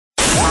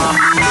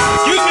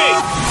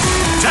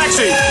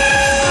sexy.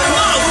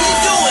 Mom, what are you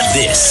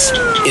doing? This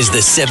is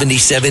the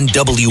 77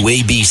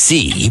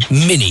 WABC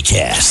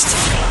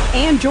minicast.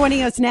 And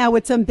joining us now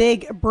with some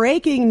big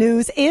breaking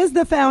news is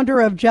the founder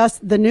of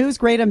Just the News,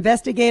 great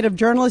investigative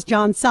journalist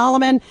John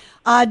Solomon.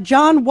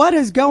 John, what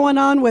is going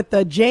on with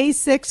the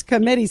J6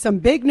 committee? Some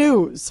big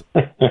news.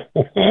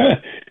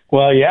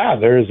 Well, yeah,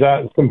 there's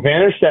some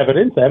vanished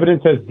evidence.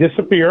 Evidence has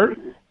disappeared,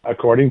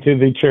 according to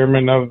the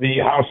chairman of the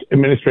House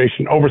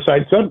Administration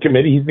Oversight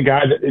Subcommittee. He's the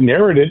guy that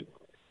inherited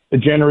the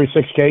January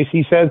 6th case.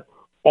 He says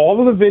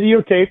all of the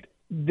videotaped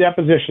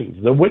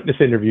depositions, the witness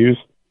interviews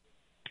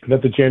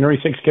that the January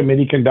 6th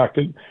committee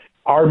conducted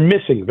are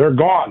missing. They're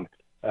gone.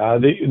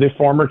 The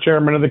former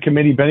chairman of the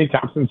committee, Benny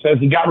Thompson, says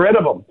he got rid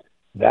of them.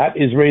 That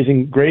is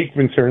raising great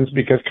concerns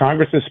because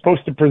Congress is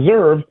supposed to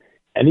preserve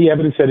any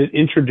evidence that it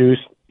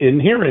introduced in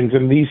hearings.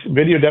 And these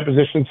video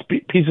depositions,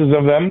 pieces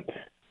of them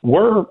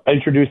were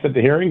introduced at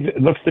the hearings.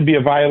 It looks to be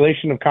a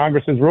violation of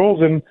Congress's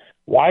rules. And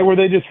why were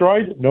they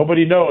destroyed?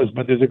 Nobody knows,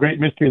 but there's a great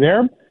mystery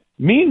there.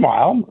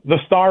 Meanwhile, the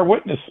star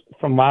witness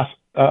from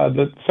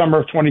the summer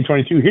of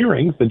 2022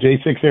 hearings, the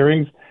J6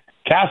 hearings,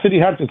 Cassidy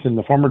Hutchinson,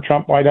 the former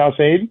Trump White House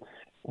aide,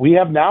 we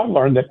have now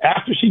learned that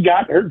after she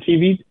got her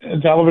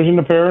television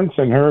appearance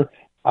and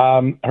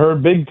her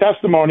big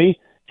testimony,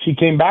 she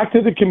came back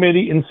to the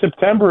committee in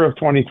September of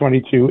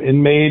 2022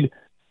 and made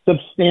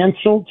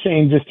substantial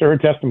changes to her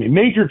testimony,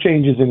 major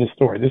changes in the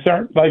story. These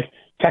aren't like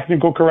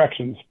technical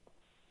corrections.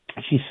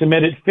 She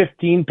submitted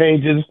 15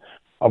 pages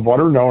of what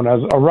are known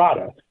as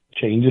errata,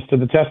 changes to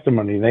the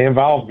testimony. They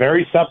involve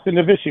very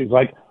substantive issues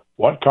like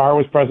what car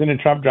was President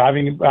Trump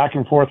driving back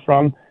and forth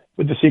from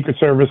with the Secret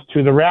Service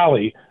to the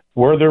rally?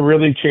 Were there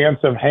really chance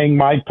of hang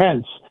Mike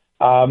Pence?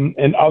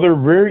 And other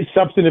very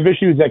substantive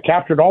issues that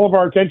captured all of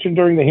our attention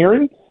during the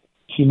hearing.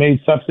 She made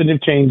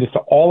substantive changes to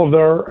all of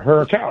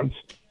her accounts.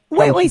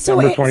 Wait, so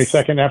September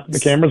 22nd after the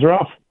cameras are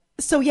off.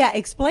 So, yeah,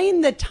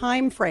 explain the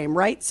time frame,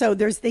 right? So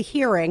there's the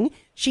hearing.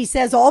 She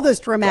says all this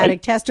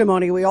dramatic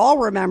testimony. We all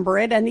remember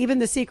it. And even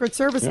the Secret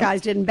Service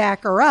guys didn't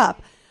back her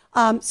up.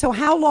 So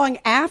how long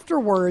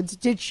afterwards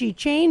did she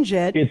change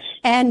it?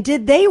 And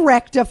did they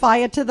rectify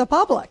it to the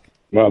public?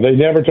 Well, they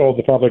never told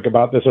the public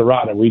about this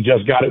errata. We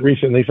just got it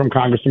recently from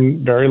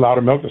Congressman Barry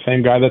Loudermilk, the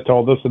same guy that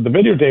told us that the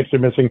videotapes are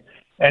missing.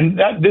 And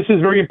this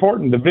is very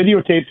important. The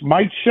videotapes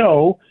might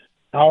show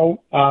how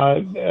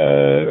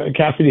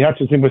Cassidy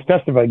Hutchinson was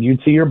testifying.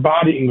 You'd see her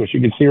body English.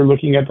 You could see her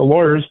looking at the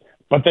lawyers,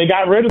 but they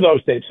got rid of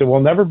those tapes, so we'll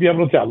never be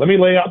able to tell. Let me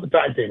lay out the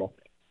timetable.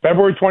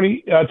 February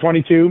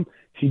 2022,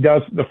 she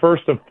does the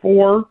first of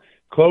 4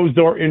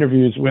 closed-door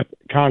interviews with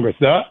Congress.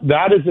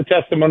 That is the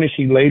testimony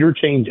she later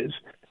changes.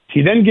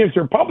 She then gives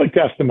her public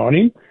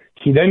testimony.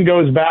 She then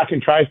goes back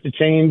and tries to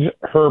change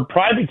her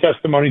private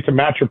testimony to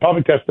match her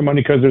public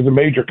testimony because there's a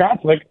major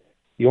conflict.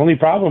 The only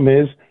problem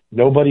is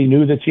nobody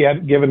knew that she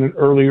had given an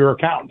earlier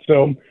account.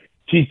 So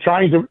she's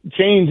trying to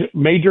change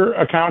major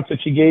accounts that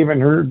she gave in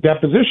her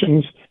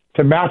depositions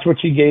to match what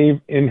she gave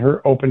in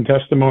her open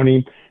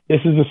testimony.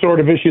 This is the sort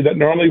of issue that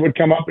normally would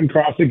come up in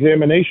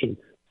cross-examination.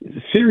 It's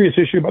a serious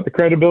issue about the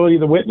credibility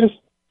of the witness.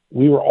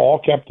 We were all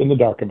kept in the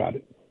dark about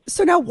it.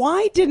 So now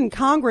why didn't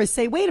Congress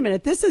say, wait a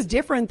minute, this is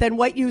different than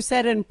what you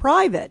said in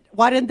private?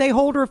 Why didn't they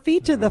hold her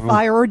feet to the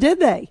fire, or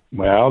did they?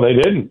 Well, they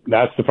didn't.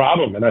 That's the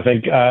problem. And I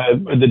think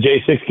the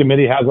J6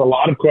 committee has a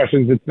lot of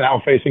questions it's now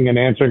facing and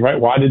answering, right?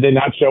 Why did they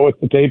not show us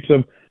the tapes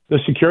of the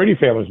security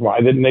failures? Why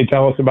didn't they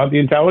tell us about the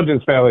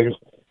intelligence failures?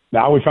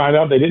 Now we find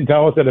out they didn't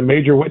tell us that a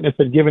major witness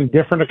had given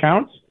different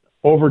accounts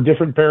over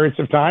different periods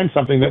of time,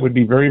 something that would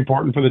be very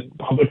important for the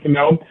public to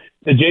know.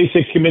 The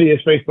J6 committee has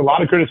faced a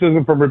lot of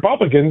criticism from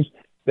Republicans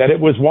that it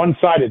was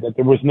one-sided, that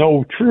there was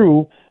no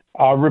true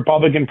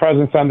Republican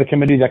presence on the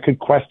committee that could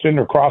question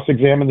or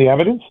cross-examine the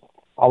evidence.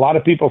 A lot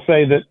of people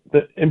say that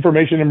the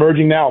information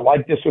emerging now,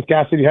 like this with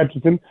Cassidy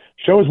Hutchinson,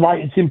 shows why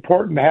it's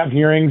important to have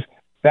hearings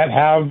that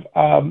have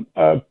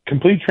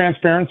complete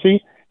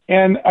transparency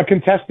and a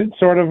contested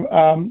sort of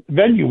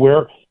venue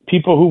where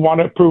people who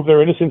want to prove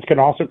their innocence can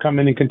also come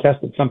in and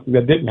contest it, something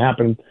that didn't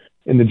happen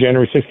in the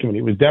January 6th committee.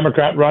 It was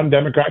Democrat-run,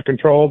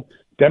 Democrat-controlled,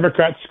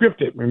 Democrats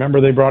scripted. Remember,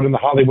 they brought in the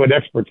Hollywood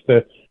experts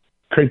to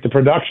create the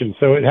production.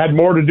 So it had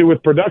more to do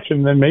with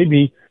production than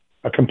maybe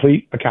a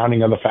complete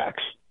accounting of the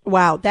facts.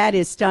 Wow, that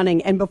is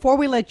stunning. And before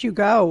we let you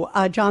go,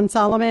 John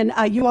Solomon,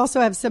 you also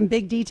have some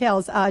big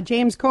details.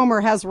 James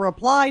Comer has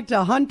replied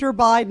to Hunter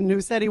Biden,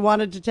 who said he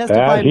wanted to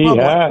testify in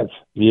public. He has,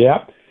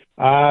 yeah.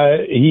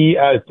 He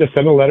just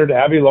sent a letter to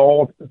Abbe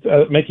Lowell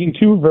making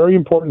 2 very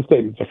important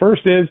statements. The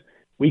first is,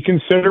 we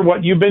consider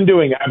what you've been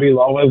doing, Abbe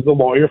Lowell, as the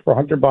lawyer for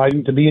Hunter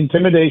Biden, to be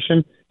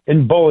intimidation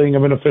and bullying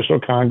of an official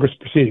Congress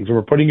proceeding. So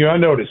we're putting you on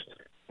notice.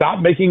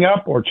 Stop making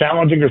up or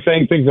challenging or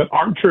saying things that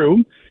aren't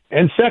true.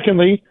 And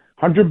secondly,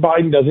 Hunter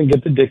Biden doesn't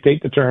get to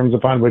dictate the terms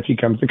upon which he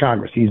comes to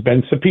Congress. He's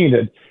been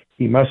subpoenaed.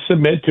 He must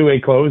submit to a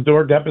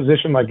closed-door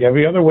deposition like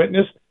every other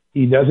witness.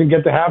 He doesn't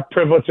get to have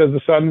privilege as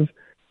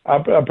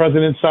the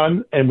president's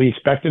son, and we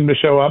expect him to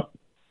show up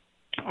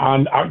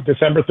on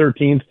December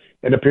 13th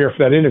and appear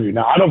for that interview.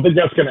 Now, I don't think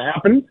that's going to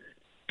happen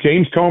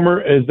James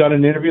Comer has done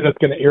an interview that's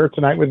going to air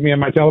tonight with me on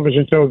my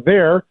television show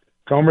there.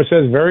 Comer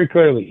says very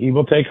clearly he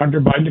will take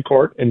Hunter Biden to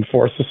court and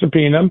force a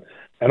subpoena.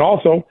 And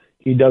also,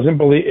 he doesn't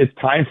believe it's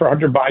time for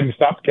Hunter Biden to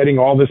stop getting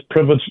all this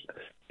privileged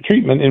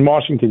treatment in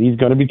Washington. He's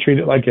going to be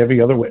treated like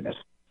every other witness.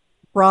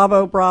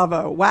 Bravo,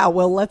 bravo. Wow.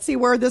 Well, let's see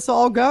where this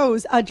all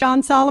goes.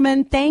 John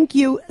Solomon, thank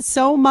you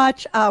so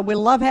much. We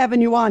love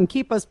having you on.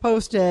 Keep us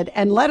posted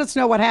and let us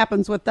know what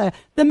happens with the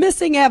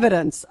missing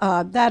evidence.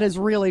 That is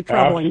really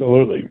troubling.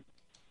 Absolutely.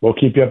 We'll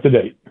keep you up to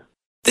date.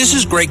 This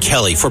is Greg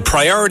Kelly for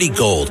Priority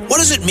Gold. What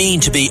does it mean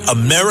to be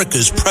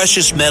America's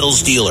precious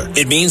metals dealer?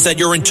 It means that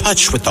you're in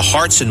touch with the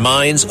hearts and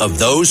minds of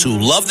those who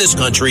love this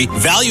country,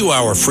 value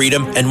our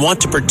freedom, and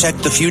want to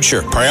protect the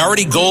future.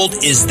 Priority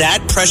Gold is that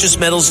precious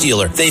metals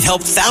dealer. They've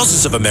helped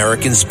thousands of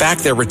Americans back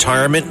their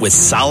retirement with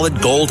solid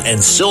gold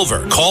and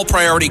silver. Call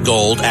Priority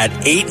Gold at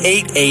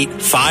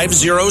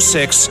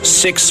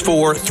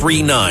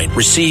 888-506-6439.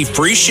 Receive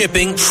free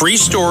shipping, free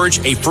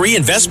storage, a free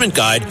investment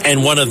guide,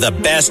 and one of the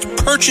best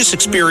purchase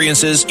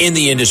experiences in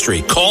the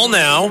industry. Call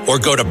now or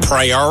go to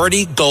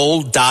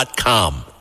PriorityGold.com.